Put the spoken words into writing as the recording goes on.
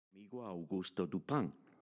amigo Augusto Dupin.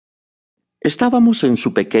 Estábamos en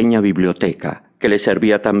su pequeña biblioteca, que le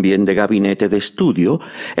servía también de gabinete de estudio,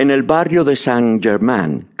 en el barrio de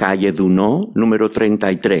Saint-Germain, calle Dunod, número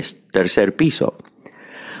 33, tercer piso.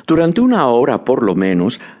 Durante una hora, por lo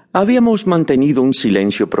menos, habíamos mantenido un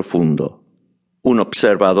silencio profundo. Un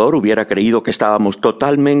observador hubiera creído que estábamos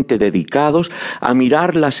totalmente dedicados a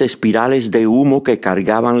mirar las espirales de humo que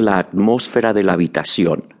cargaban la atmósfera de la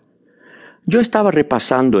habitación. Yo estaba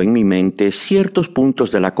repasando en mi mente ciertos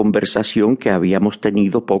puntos de la conversación que habíamos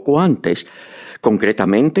tenido poco antes,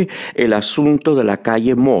 concretamente el asunto de la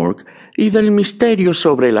calle Morgue y del misterio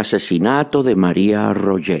sobre el asesinato de María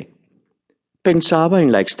Roget. Pensaba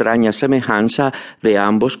en la extraña semejanza de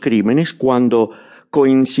ambos crímenes cuando,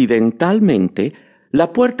 coincidentalmente,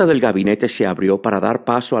 la puerta del gabinete se abrió para dar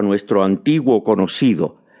paso a nuestro antiguo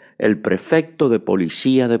conocido, el prefecto de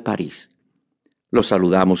policía de París. Lo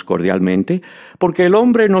saludamos cordialmente porque el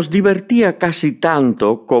hombre nos divertía casi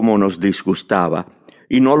tanto como nos disgustaba,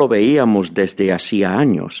 y no lo veíamos desde hacía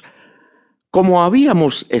años. Como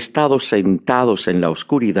habíamos estado sentados en la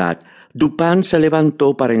oscuridad, Dupin se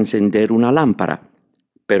levantó para encender una lámpara,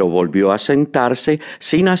 pero volvió a sentarse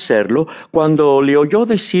sin hacerlo cuando le oyó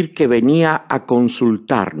decir que venía a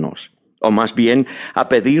consultarnos, o más bien a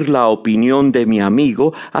pedir la opinión de mi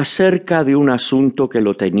amigo acerca de un asunto que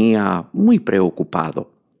lo tenía muy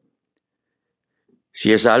preocupado.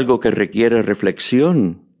 «Si es algo que requiere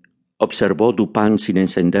reflexión», observó Dupin sin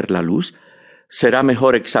encender la luz, «será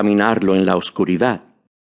mejor examinarlo en la oscuridad».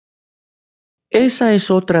 «Esa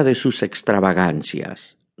es otra de sus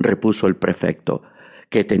extravagancias», repuso el prefecto,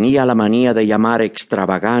 que tenía la manía de llamar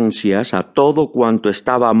extravagancias a todo cuanto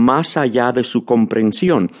estaba más allá de su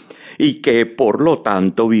comprensión, y que, por lo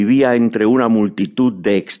tanto, vivía entre una multitud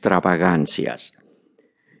de extravagancias.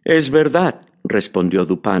 «Es verdad», respondió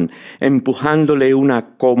Dupin, empujándole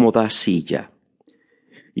una cómoda silla.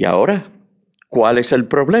 «¿Y ahora? ¿Cuál es el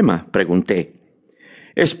problema?», pregunté.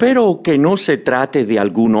 «Espero que no se trate de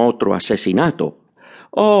algún otro asesinato».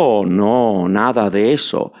 «Oh, no, nada de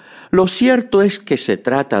eso. Lo cierto es que se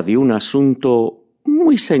trata de un asunto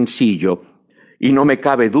muy sencillo, y no me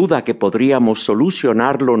cabe duda que podríamos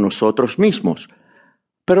solucionarlo nosotros mismos.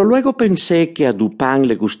 Pero luego pensé que a Dupin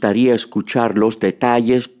le gustaría escuchar los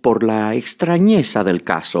detalles por la extrañeza del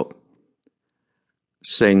caso».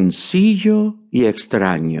 «Sencillo y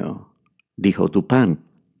extraño», dijo Dupin.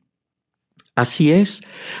 «Así es,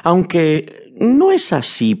 aunque no es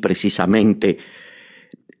así precisamente.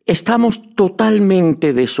 Estamos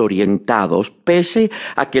totalmente desorientados, pese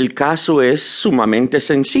a que el caso es sumamente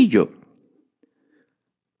sencillo».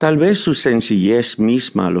 «Tal vez su sencillez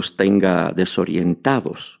misma los tenga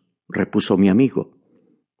desorientados», repuso mi amigo.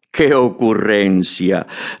 «¡Qué ocurrencia!»,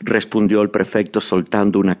 respondió el prefecto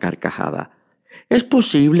soltando una carcajada. «Es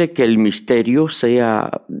posible que el misterio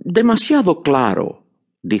sea demasiado claro»,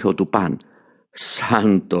 dijo Dupin.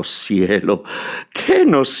 «¡Santo cielo! ¿Qué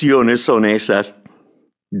nociones son esas?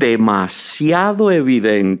 Demasiado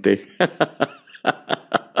evidente».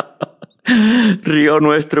 Rió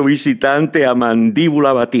nuestro visitante a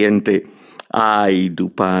mandíbula batiente. «Ay,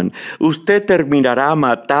 Dupin, usted terminará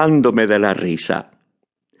matándome de la risa».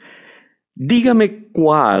 «Dígame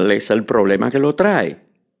cuál es el problema que lo trae»,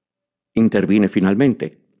 intervine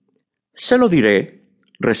finalmente. «Se lo diré»,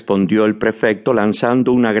 respondió el prefecto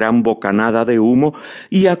lanzando una gran bocanada de humo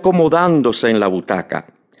y acomodándose en la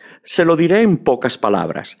butaca. «Se lo diré en pocas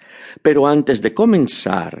palabras, pero antes de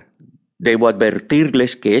comenzar, debo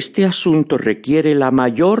advertirles que este asunto requiere la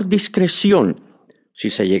mayor discreción.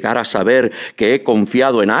 Si se llegara a saber que he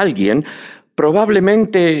confiado en alguien,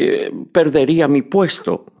 probablemente perdería mi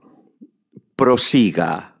puesto».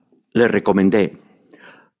 «Prosiga», le recomendé.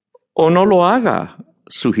 «O no lo haga»,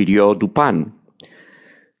 sugirió Dupin.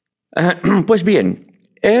 «Pues bien,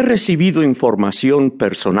 he recibido información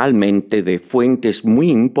personalmente de fuentes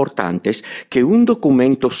muy importantes que un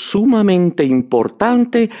documento sumamente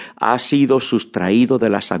importante ha sido sustraído de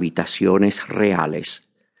las habitaciones reales.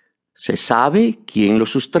 Se sabe quién lo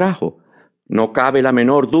sustrajo. No cabe la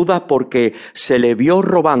menor duda porque se le vio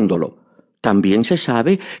robándolo. También se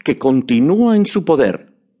sabe que continúa en su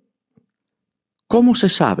poder». «¿Cómo se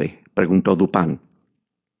sabe?», preguntó Dupin.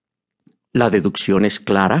 «La deducción es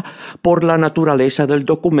clara por la naturaleza del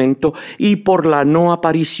documento y por la no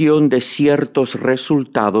aparición de ciertos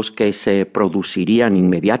resultados que se producirían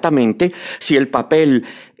inmediatamente si el papel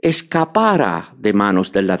escapara de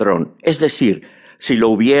manos del ladrón, es decir, si lo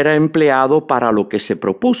hubiera empleado para lo que se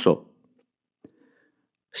propuso».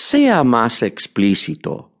 «Sea más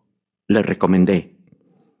explícito», le recomendé.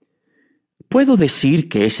 puedo decir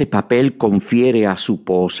que ese papel confiere a su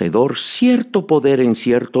poseedor cierto poder en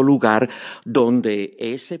cierto lugar donde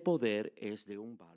ese poder es de un valor.